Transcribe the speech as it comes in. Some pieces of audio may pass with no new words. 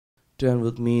Turn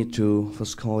with me to 1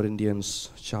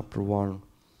 Corinthians chapter 1,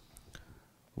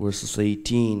 verses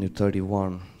 18 to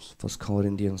 31. 1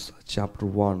 Corinthians chapter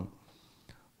 1,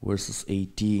 verses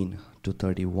 18 to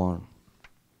 31.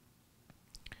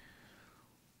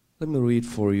 Let me read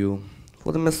for you.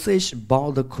 For the message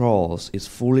about the cross is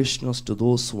foolishness to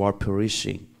those who are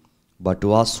perishing, but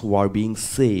to us who are being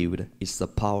saved is the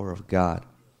power of God.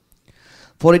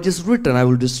 For it is written, I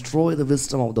will destroy the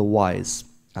wisdom of the wise,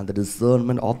 and the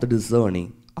discernment of the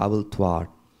discerning I will thwart.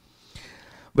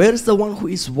 Where is the one who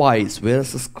is wise? Where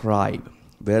is the scribe?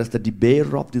 Where is the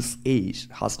debater of this age?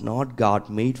 Has not God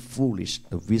made foolish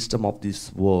the wisdom of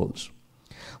this world?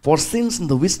 For since in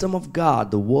the wisdom of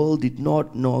God the world did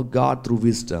not know God through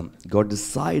wisdom, God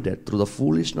decided through the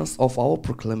foolishness of our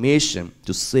proclamation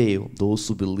to save those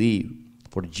who believe.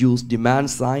 For the Jews demand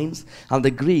signs, and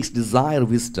the Greeks desire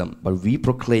wisdom, but we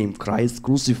proclaim Christ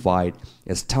crucified,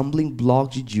 a stumbling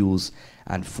block to Jews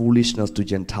and foolishness to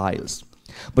Gentiles.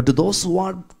 But to those who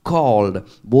are called,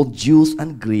 both Jews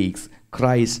and Greeks,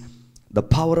 Christ, the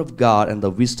power of God and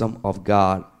the wisdom of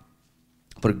God.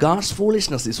 For God's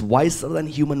foolishness is wiser than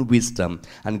human wisdom,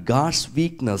 and God's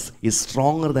weakness is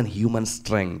stronger than human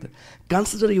strength.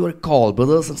 Consider your call,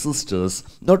 brothers and sisters.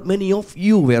 Not many of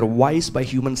you were wise by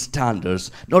human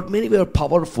standards. Not many were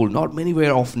powerful. Not many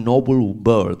were of noble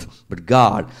birth. But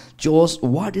God chose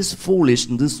what is foolish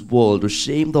in this world to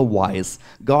shame the wise.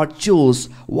 God chose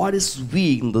what is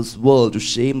weak in this world to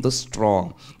shame the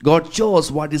strong. God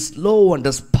chose what is low and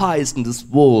despised in this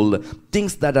world,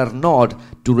 things that are not,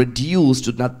 to reduce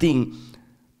to nothing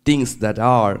things that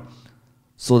are,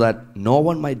 so that no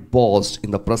one might boast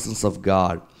in the presence of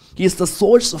God. He is the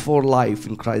source of our life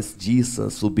in Christ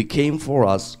Jesus, who became for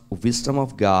us wisdom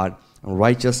of God and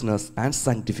righteousness and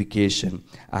sanctification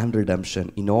and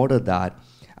redemption, in order that,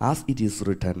 as it is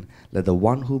written, let the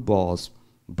one who boasts,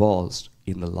 boast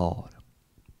in the Lord.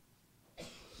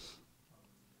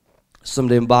 Some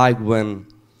time back when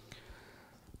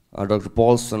Dr.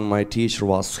 Paulson, my teacher,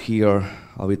 was here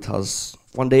with us,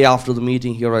 one day after the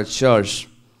meeting here at church,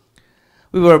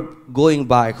 we were going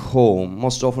back home.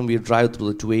 Most often we drive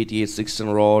through the 288 Sixton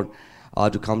Road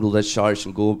to come to the church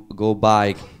and go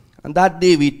back. And that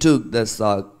day we took this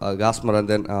Gasmer and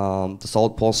then the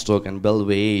South Postock and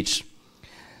Bellway H.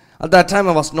 At that time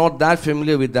I was not that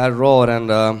familiar with that road,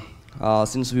 and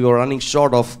since we were running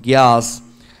short of gas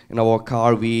in our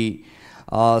car,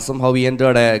 somehow we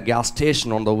entered a gas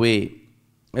station on the way.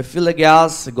 I filled the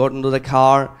gas, I got into the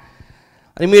car,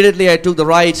 and immediately I took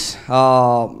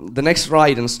the next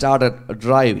right and started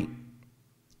driving.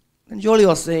 And Jolie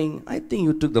was saying, I think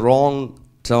you took the wrong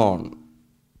turn.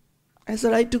 I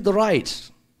said, I took the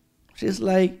right. She's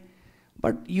like,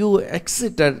 but you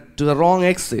exited to the wrong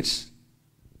exit.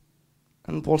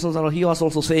 And Paulson, he was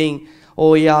also saying,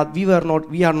 oh yeah, we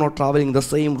are not traveling the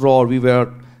same road we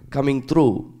were coming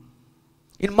through.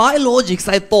 In my logics,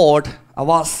 I thought I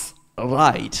was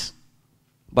right,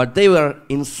 but they were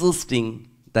insisting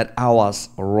that I was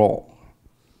wrong.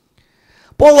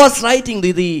 Paul was writing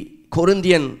to the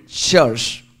Corinthian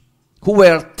church, who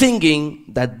were thinking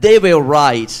that they were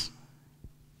right,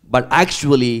 but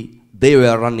actually they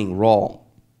were running wrong.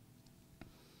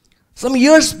 Some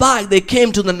years back, they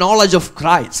came to the knowledge of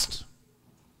Christ.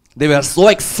 They were so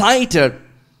excited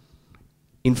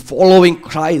in following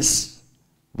Christ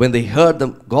when they heard the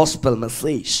gospel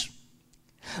message.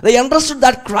 They understood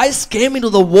that Christ came into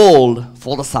the world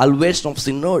for the salvation of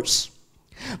sinners.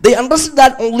 They understood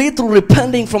that only through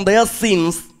repenting from their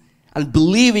sins and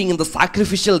believing in the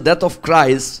sacrificial death of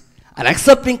Christ and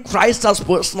accepting Christ as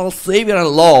personal Savior and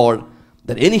Lord,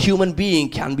 that any human being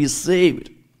can be saved.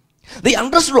 They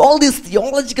understood all these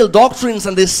theological doctrines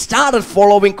and they started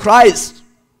following Christ.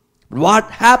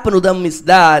 What happened to them is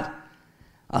that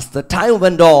as the time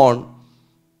went on,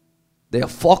 their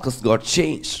focus got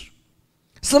changed.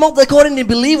 Some of the Corinthian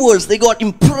believers, they got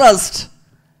impressed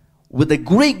with the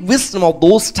Greek wisdom of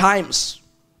those times.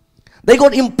 They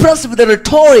got impressed with the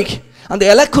rhetoric and the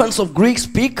eloquence of Greek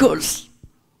speakers.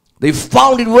 They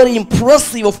found it very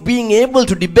impressive of being able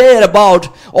to debate about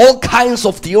all kinds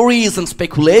of theories and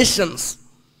speculations.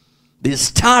 They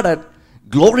started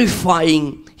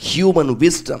glorifying human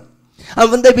wisdom. And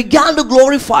when they began to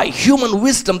glorify human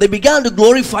wisdom, they began to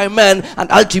glorify men, and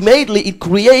ultimately it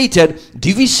created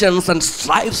divisions and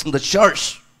strifes in the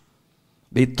church.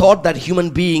 They thought that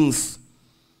human beings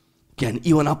can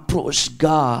even approach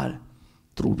God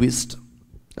through wisdom.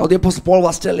 Now the Apostle Paul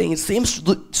was telling, it seems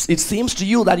to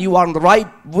you that you are in the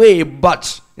right way,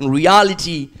 but in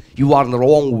reality you are in the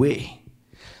wrong way.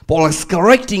 Paul is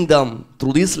correcting them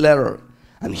through this letter,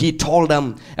 and he told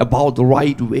them about the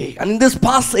right way. And in this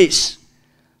passage,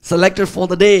 selected for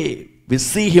the day, we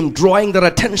see him drawing their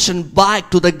attention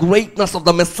back to the greatness of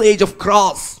the message of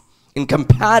cross in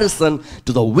comparison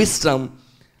to the wisdom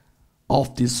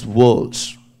of this world.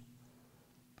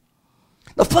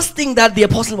 The first thing that the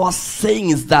apostle was saying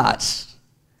is that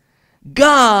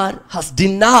God has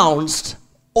denounced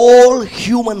all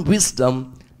human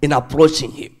wisdom in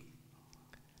approaching him.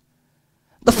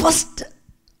 The first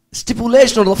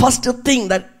stipulation, or the first thing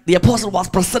that the apostle was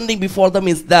presenting before them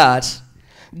is that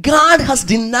God has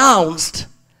denounced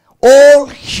all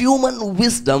human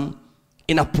wisdom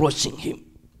in approaching him.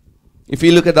 If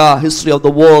you look at the history of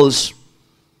the world,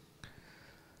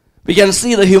 we can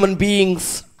see the human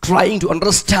beings trying to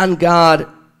understand God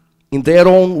in their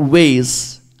own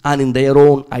ways and in their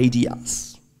own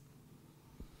ideas.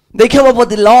 They came up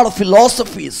with a lot of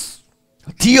philosophies,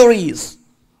 theories,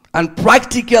 and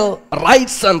practical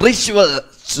rites and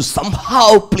rituals to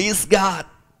somehow please God.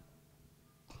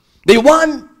 They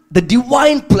want the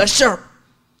divine pleasure.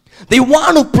 They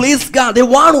want to please God. They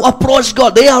want to approach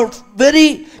God. They are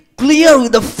very clear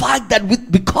with the fact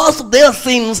that because of their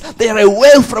sins, they are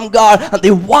away from God and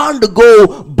they want to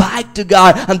go back to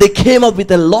God. And they came up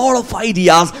with a lot of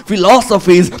ideas,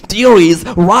 philosophies, theories,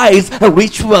 rites, and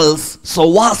rituals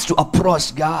so as to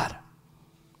approach God.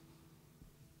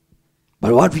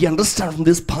 But what we understand from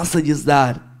this passage is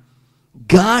that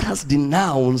God has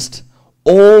denounced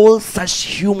all such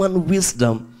human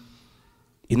wisdom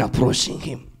in approaching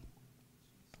him.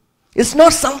 It's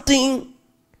not something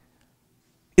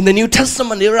in the New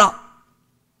Testament era.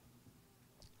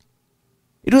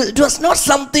 It was not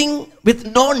something with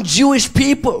non-Jewish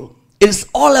people. It is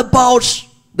all about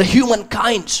the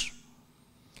humankind.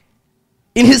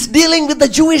 In his dealing with the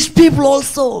Jewish people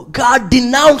also, God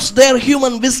denounced their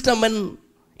human wisdom and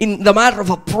in the matter of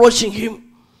approaching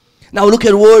him. Now look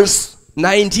at verse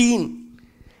 19.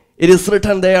 It is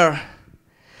written there,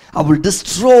 I will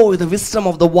destroy the wisdom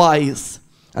of the wise,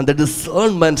 and the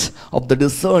discernment of the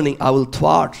discerning I will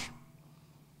thwart.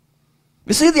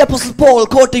 We see the Apostle Paul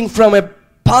quoting from a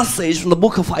passage from the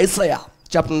book of Isaiah,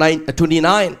 chapter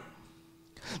 29.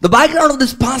 The background of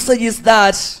this passage is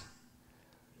that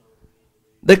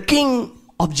the king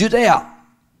of Judea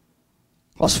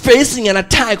was facing an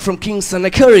attack from King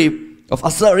Sennacherib of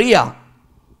Assyria.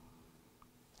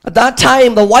 At that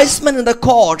time, the wise men in the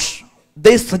court,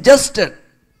 they suggested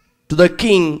to the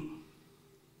King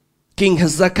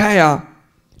Hezekiah,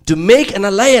 to make an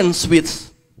alliance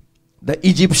with the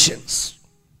Egyptians.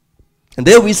 And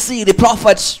there we see the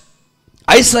prophet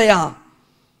Isaiah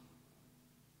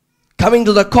coming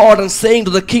to the court and saying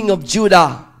to the king of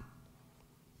Judah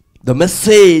the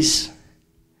message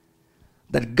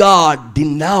that God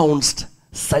denounced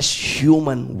such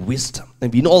human wisdom.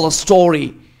 And we know the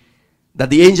story that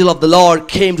the angel of the Lord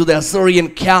came to the Assyrian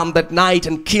camp that night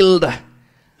and killed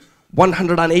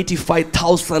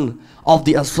 185,000 of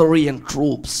the Assyrian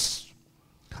troops.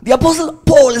 The Apostle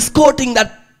Paul is quoting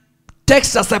that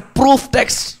text as a proof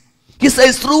text. He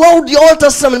says throughout the Old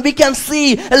Testament we can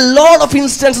see a lot of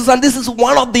instances, and this is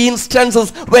one of the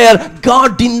instances where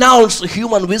God denounced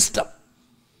human wisdom.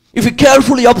 If you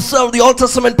carefully observe the Old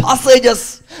Testament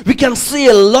passages, we can see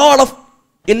a lot of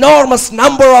enormous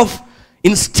number of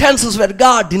instances where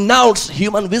God denounced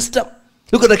human wisdom.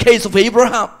 Look at the case of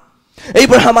Abraham.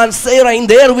 Abraham and Sarah, in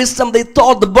their wisdom, they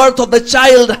thought the birth of the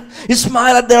child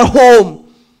Ishmael at their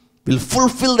home will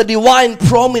fulfill the divine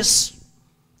promise.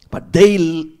 But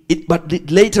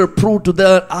it later proved to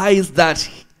their eyes that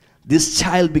this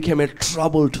child became a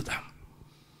trouble to them.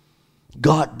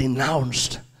 God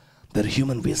denounced their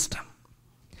human wisdom.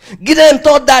 Gideon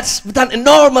thought that with an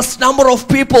enormous number of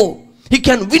people, he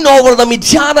can win over the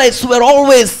Midianites who were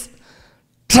always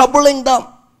troubling them,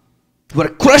 who were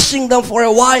crushing them for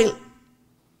a while.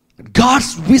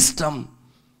 God's wisdom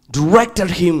directed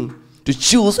him to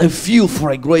choose a few for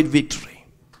a great victory.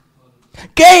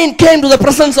 Cain came to the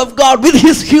presence of God with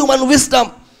his human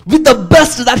wisdom, with the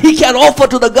best that he can offer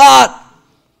to the God.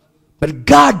 But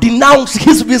God denounced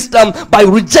his wisdom by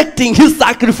rejecting his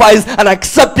sacrifice and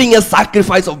accepting a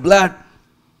sacrifice of blood.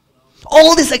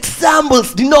 All these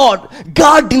examples denote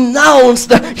God denounced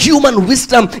the human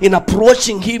wisdom in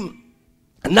approaching him.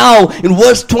 And now in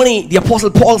verse 20, the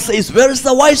Apostle Paul says, where is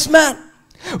the wise man?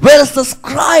 Where is the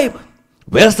scribe?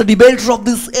 Where is the debater of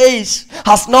this age?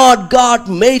 Has not God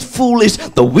made foolish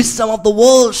the wisdom of the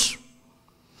world?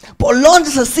 Paul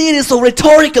launches a series of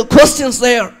rhetorical questions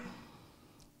there.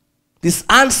 These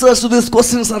answers to these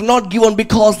questions are not given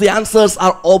because the answers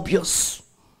are obvious.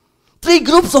 Three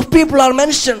groups of people are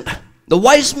mentioned. The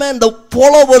wise men, the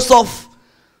followers of,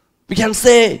 we can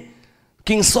say,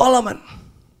 King Solomon.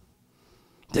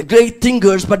 They're great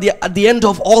thinkers, but at the end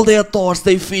of all their thoughts,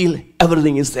 they feel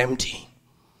everything is empty.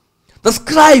 The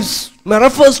scribes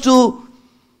refers to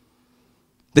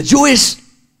the Jewish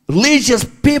religious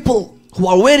people who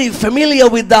are very familiar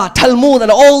with the Talmud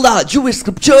and all the Jewish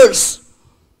scriptures.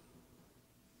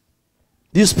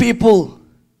 These people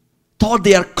thought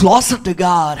they are closer to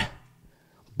God,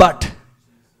 but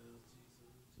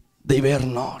they were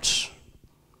not.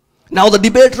 Now the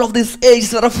debater of this age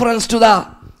is a reference to the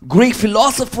Greek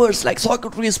philosophers like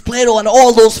Socrates, Plato, and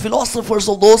all those philosophers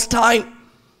of those times.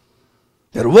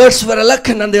 Their words were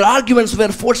eloquent and their arguments were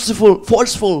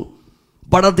forceful,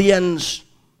 but at the end,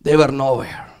 they were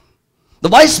nowhere. The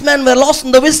wise men were lost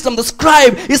in the wisdom. The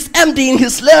scribe is empty in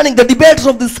his learning. The debater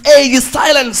of this age is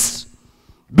silenced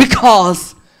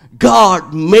because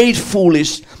God made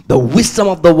foolish the wisdom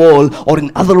of the world, or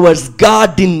in other words,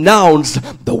 God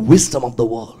denounced the wisdom of the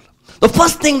world. The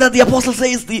first thing that the apostle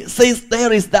says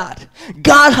there is that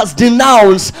God has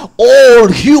denounced all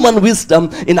human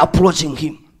wisdom in approaching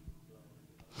him.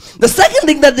 The second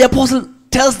thing that the apostle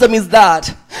tells them is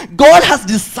that God has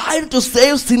decided to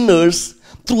save sinners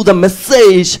through the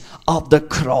message of the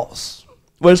cross.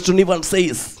 Verse 21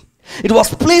 says, it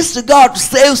was pleased to God to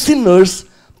save sinners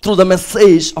through the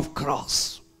message of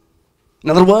cross.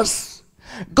 In other words,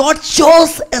 God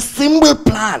chose a simple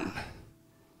plan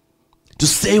to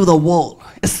save the world.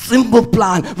 A simple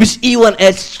plan which even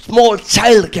a small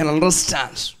child can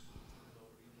understand.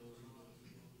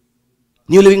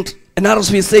 New Living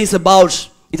NRSV says about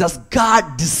it as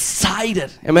God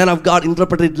decided. A man of God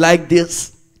interpreted it like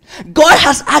this. God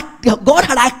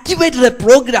had activated a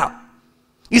program.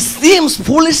 It seems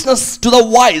foolishness to the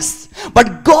wise,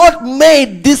 but God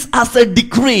made this as a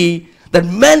decree that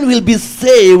men will be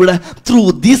saved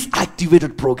through this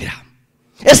activated program.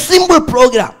 A simple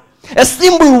program, a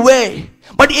simple way,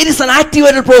 but it is an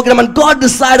activated program, and God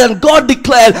decided and God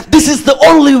declared this is the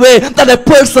only way that a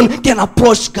person can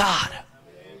approach God.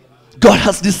 God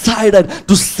has decided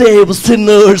to save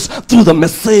sinners through the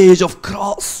message of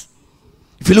cross.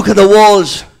 If you look at the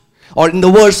world, or in the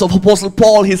words of Apostle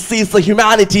Paul, he sees the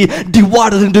humanity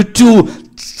divided into two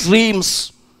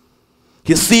streams.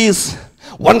 He sees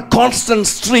one constant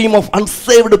stream of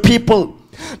unsaved people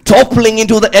toppling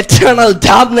into the eternal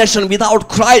damnation without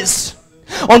Christ.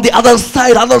 On the other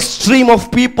side, other stream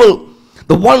of people,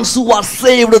 the ones who are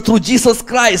saved through Jesus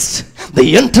Christ,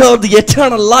 they enter the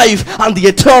eternal life and the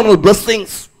eternal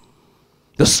blessings.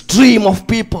 The stream of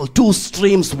people, two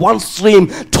streams, one stream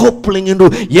toppling into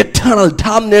eternal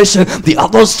damnation, the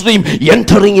other stream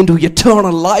entering into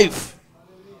eternal life.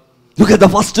 Look at the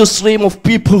first stream of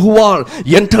people who are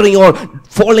entering or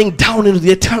falling down into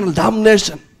the eternal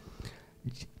damnation.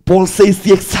 Paul says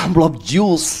the example of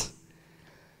Jews.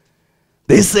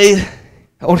 They say,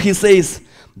 or he says,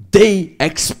 they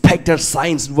expected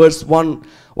signs. Verse 1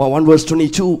 verse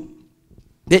 22.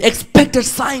 They expected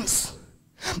signs.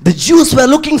 The Jews were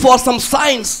looking for some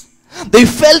signs. They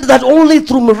felt that only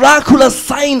through miraculous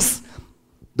signs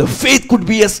the faith could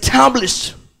be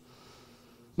established.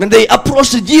 When they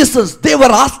approached Jesus, they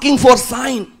were asking for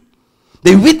sign.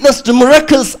 They witnessed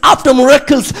miracles after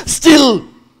miracles. Still,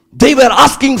 they were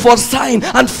asking for sign.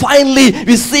 And finally,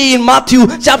 we see in Matthew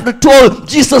chapter 12,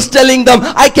 Jesus telling them,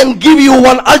 I can give you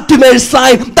one ultimate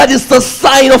sign. That is the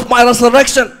sign of my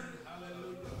resurrection.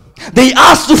 They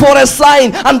asked for a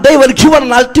sign and they were given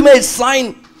an ultimate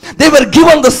sign. They were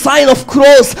given the sign of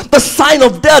cross, the sign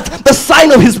of death, the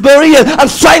sign of his burial, and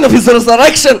sign of his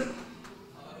resurrection.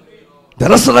 The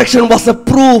resurrection was a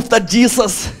proof that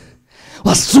Jesus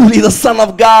was truly the Son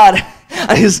of God,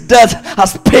 and his death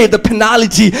has paid the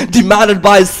penalty demanded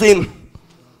by sin.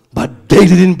 But they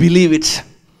didn't believe it.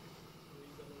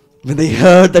 When they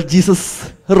heard that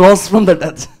Jesus rose from the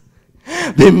dead,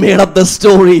 they made up a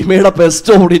story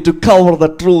to cover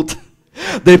the truth.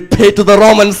 They paid to the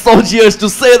Roman soldiers to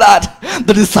say that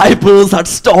the disciples had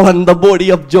stolen the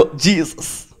body of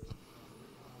Jesus.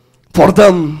 For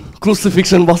them,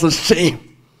 crucifixion was a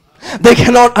shame. They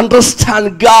cannot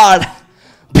understand God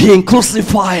being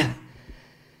crucified.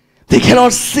 They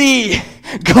cannot see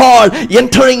God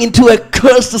entering into a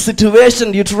cursed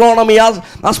situation. Deuteronomy,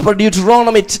 as per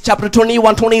Deuteronomy chapter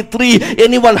 21, 23,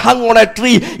 anyone hung on a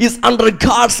tree is under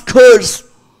God's curse.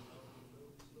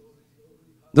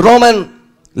 The Roman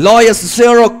lawyer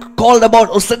Cicero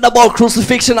said about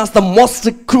crucifixion as the most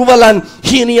cruel and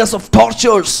heinous of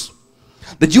tortures.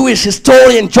 The Jewish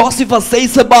historian Josephus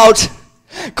says about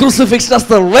crucifixion as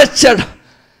the wretched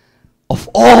of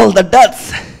all the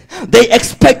deaths. They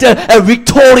expected a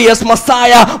victorious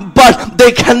Messiah, but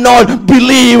they cannot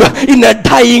believe in a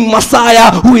dying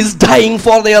Messiah who is dying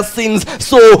for their sins.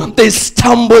 So they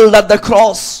stumbled at the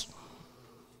cross.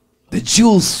 The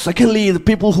Jews, secondly, the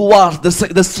people who are,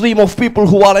 the stream of people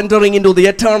who are entering into the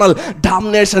eternal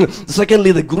damnation.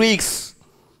 Secondly, the Greeks,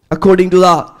 according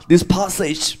to this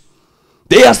passage.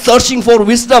 They are searching for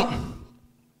wisdom.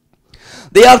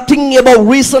 They are thinking about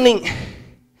reasoning.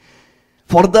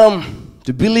 For them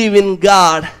to believe in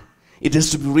God, it is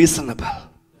to be reasonable.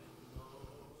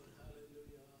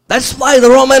 That's why the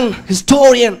Roman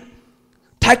historian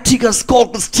Tacitus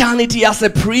called Christianity as a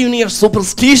perennial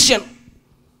superstition.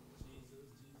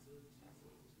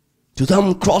 To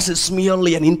them, cross is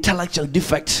merely an intellectual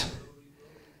defect.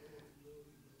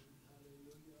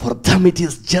 For them, it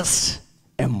is just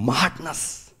a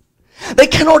madness. They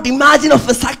cannot imagine of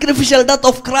a sacrificial death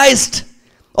of Christ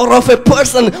or of a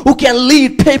person who can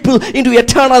lead people into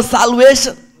eternal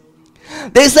salvation.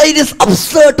 They say it is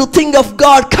absurd to think of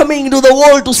God coming into the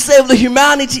world to save the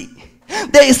humanity.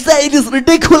 They say it is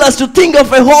ridiculous to think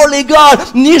of a holy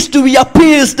God needs to be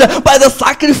appeased by the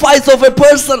sacrifice of a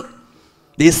person.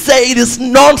 They say it is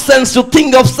nonsense to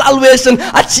think of salvation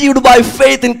achieved by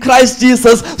faith in Christ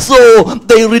Jesus, so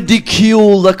they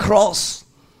ridicule the cross.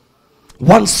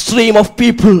 One stream of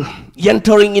people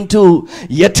entering into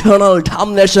eternal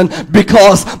damnation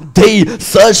because they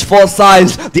search for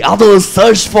signs, the others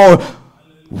search for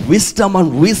wisdom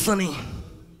and reasoning.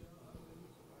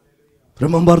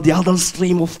 Remember the other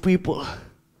stream of people.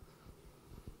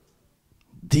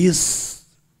 This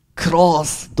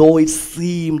cross, though it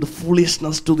seemed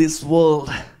foolishness to this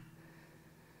world,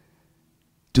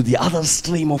 to the other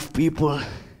stream of people,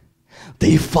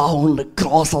 they found the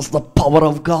cross as the power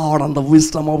of God and the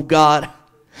wisdom of God.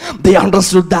 They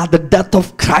understood that the death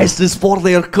of Christ is for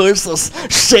their curses,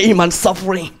 shame and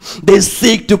suffering. They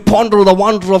seek to ponder the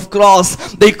wonder of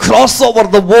cross. They cross over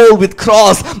the world with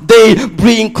cross. They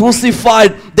bring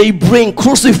crucified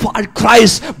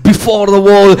Christ before the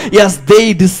world. Yes,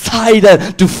 they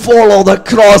decided to follow the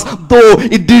cross, though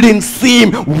it didn't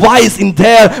seem wise in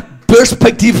their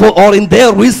perspective or in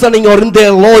their reasoning or in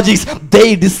their logics.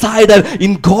 They decided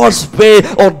in God's way,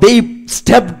 or they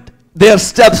stepped their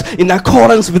steps in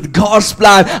accordance with God's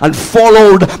plan and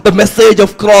followed the message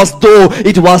of cross, though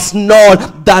it was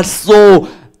not that so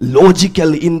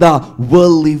logical in the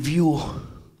worldly view.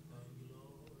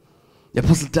 The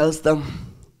apostle tells them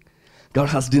God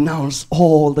has denounced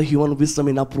all the human wisdom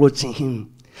in approaching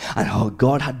him, and how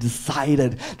God had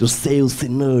decided to save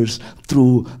sinners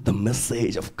through the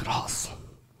message of cross.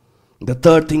 The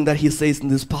third thing that he says in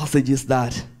this passage is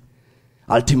that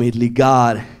ultimately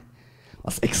God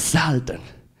was exalted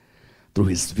through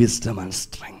his wisdom and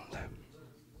strength.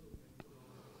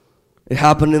 It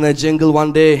happened in a jungle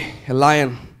one day. A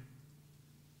lion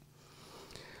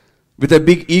with a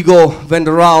big ego went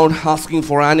around asking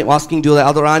to the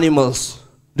other animals,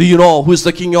 "Do you know who is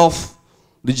the king of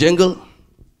the jungle?"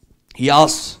 He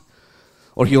asked.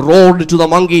 Or he roared to the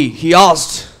monkey. He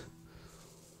asked,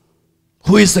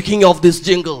 "Who is the king of this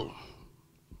jungle?"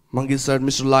 Monkey said,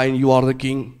 "Mr. Lion, you are the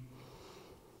king."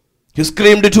 He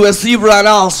screamed to a zebra and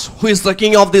asked, "Who is the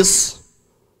king of this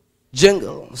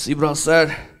jungle?" Zebra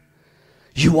said,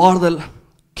 "You are the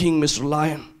king, Mr.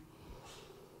 Lion."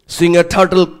 Seeing a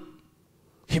turtle,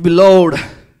 he bellowed,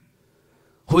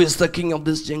 "Who is the king of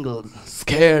this jungle?"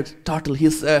 Scared turtle, he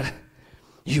said,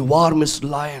 "You are Mr.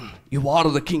 Lion. You are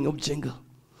the king of jungle."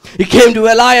 He came to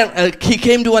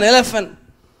an elephant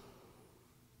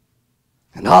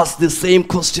and asked the same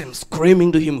question,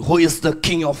 screaming to him, "Who is the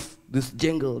king of this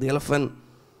jungle?" The elephant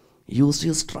used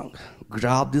his trunk,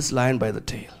 grabbed this lion by the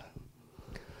tail,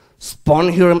 spun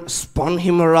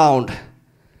him around.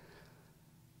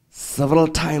 Several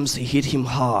times he hit him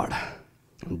hard,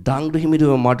 and dunked him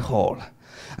into a mud hole,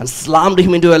 and slammed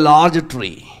him into a larger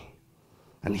tree.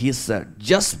 And he said,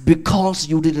 "Just because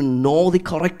you didn't know the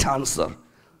correct answer,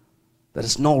 there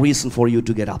is no reason for you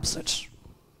to get upset."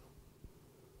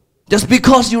 Just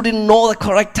because you didn't know the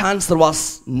correct answer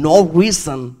was no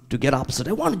reason to get upset.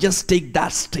 I want to just take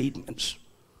that statement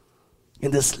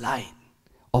in this line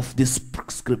of this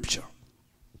scripture.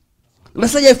 The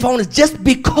message I found is just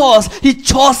because he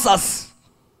chose us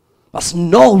was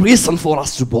no reason for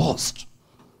us to boast.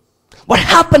 What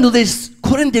happened to these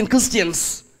Corinthian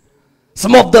Christians?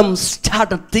 Some of them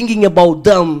started thinking about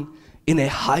them in a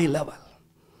high level.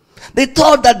 They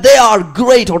thought that they are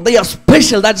great or they are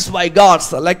special. That's why God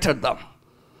selected them.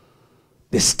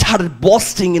 They started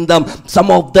boasting in them. Some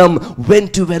of them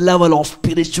went to a level of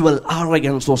spiritual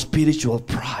arrogance or spiritual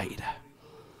pride.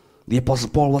 The Apostle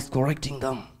Paul was correcting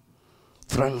them.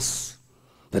 Friends,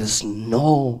 there is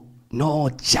no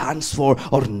chance for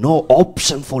or no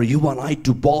option for you and I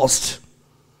to boast.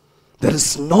 There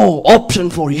is no option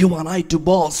for you and I to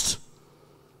boast.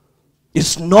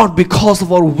 It's not because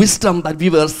of our wisdom that we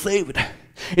were saved.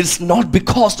 It's not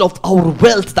because of our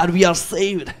wealth that we are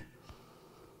saved.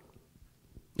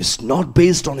 It's not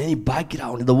based on any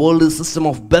background. The worldly system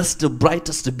of best,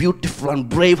 brightest, beautiful, and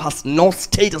brave has no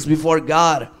status before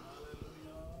God.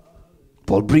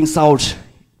 Paul brings out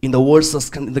in the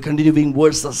verses, in the continuing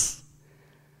verses,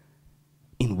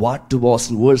 in what to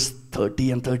boast in verse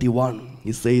 30 and 31.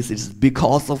 He says, it's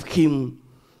because of him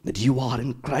that you are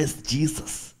in Christ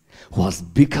Jesus, who has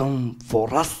become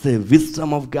for us the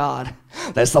wisdom of God.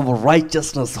 That's our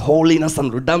righteousness, holiness,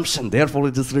 and redemption. Therefore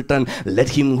it is written, let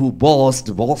him who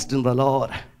boast, boast in the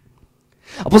Lord.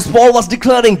 Apostle Paul was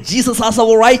declaring Jesus as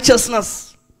our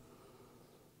righteousness.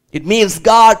 It means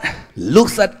God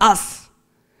looks at us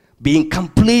being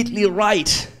completely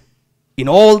right in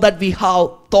all that we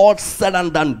have thought, said,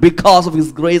 and done because of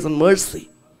his grace and mercy.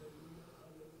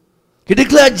 He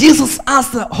declared Jesus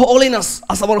as the holiness,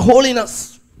 as our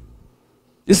holiness.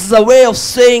 This is a way of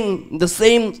saying the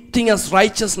same thing as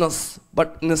righteousness,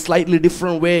 but in a slightly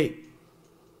different way.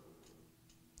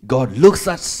 God looks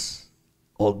at us,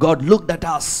 or God looked at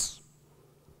us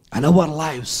and our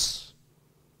lives,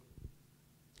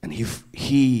 and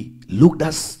he looked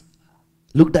at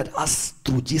us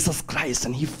through Jesus Christ,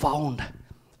 and he found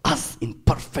us in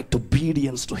perfect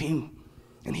obedience to him,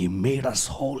 and he made us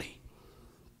holy.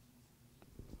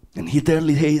 And he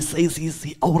says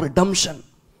he's our redemption.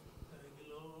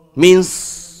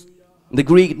 Means, in the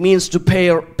Greek, it means to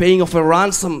paying of a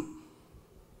ransom.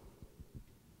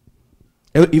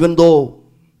 Even though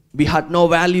we had no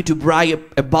value to brag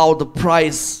about the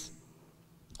price,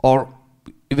 or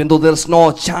even though there's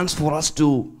no chance for us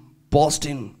to boast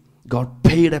in, God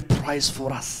paid a price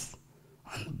for us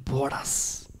and bought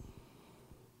us.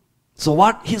 So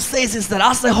what he says is that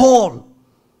as a whole,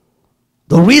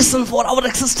 the reason for our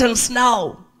existence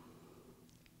now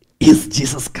is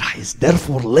Jesus Christ.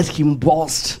 Therefore, let him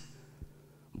boast.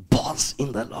 Boast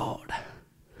in the Lord.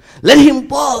 Let him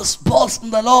boast. Boast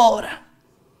in the Lord.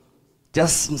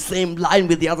 Just in the same line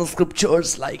with the other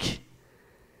scriptures, like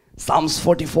Psalms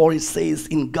 44, it says,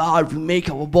 in God we make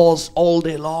our boast all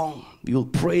day long. We will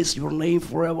praise your name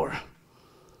forever.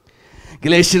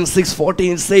 Galatians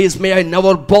 6:14 says, may I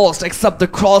never boast except the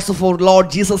cross of our Lord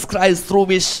Jesus Christ, through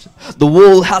which the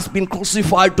world has been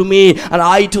crucified to me and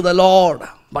I to the Lord.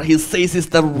 But he says it's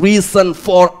the reason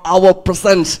for our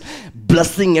present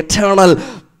blessing, eternal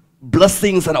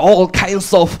blessings, and all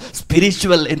kinds of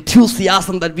spiritual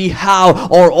enthusiasm that we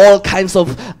have, or all kinds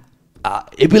of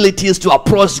abilities to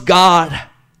approach God,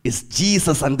 is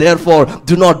Jesus. And therefore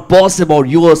do not boast about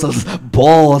yourselves,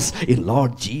 boast in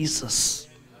Lord Jesus.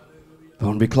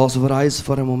 Don't we close our eyes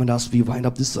for a moment as we wind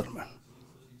up this sermon?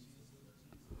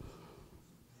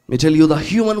 Let me tell you, the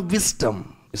human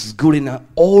wisdom is good in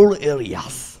all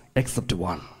areas except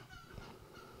one.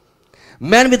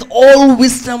 Man with all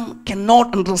wisdom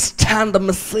cannot understand the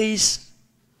message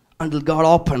until God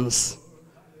opens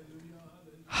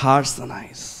hearts and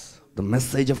eyes. The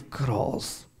message of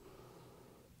cross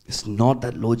is not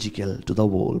that logical to the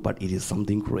world, but it is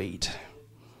something great.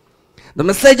 The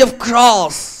message of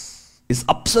cross is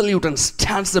absolute and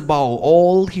stands above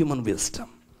all human wisdom.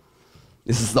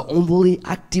 This is the only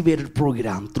activated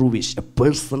program through which a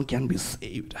person can be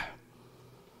saved.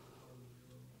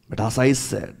 But as I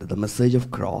said, the message of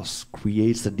cross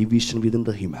creates a division within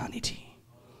the humanity.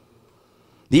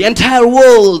 The entire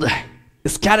world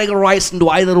is categorized into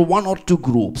either one or two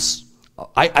groups.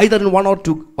 Either in one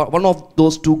of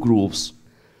those two groups.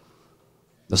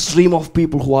 The stream of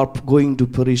people who are going to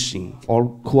perishing, or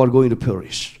who are going to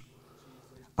perish,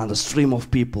 and the stream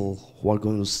of people who are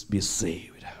going to be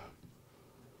saved.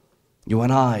 You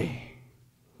and I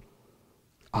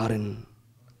are in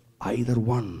either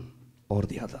one or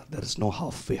the other. There is no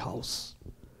halfway house.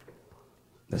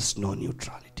 There is no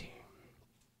neutrality.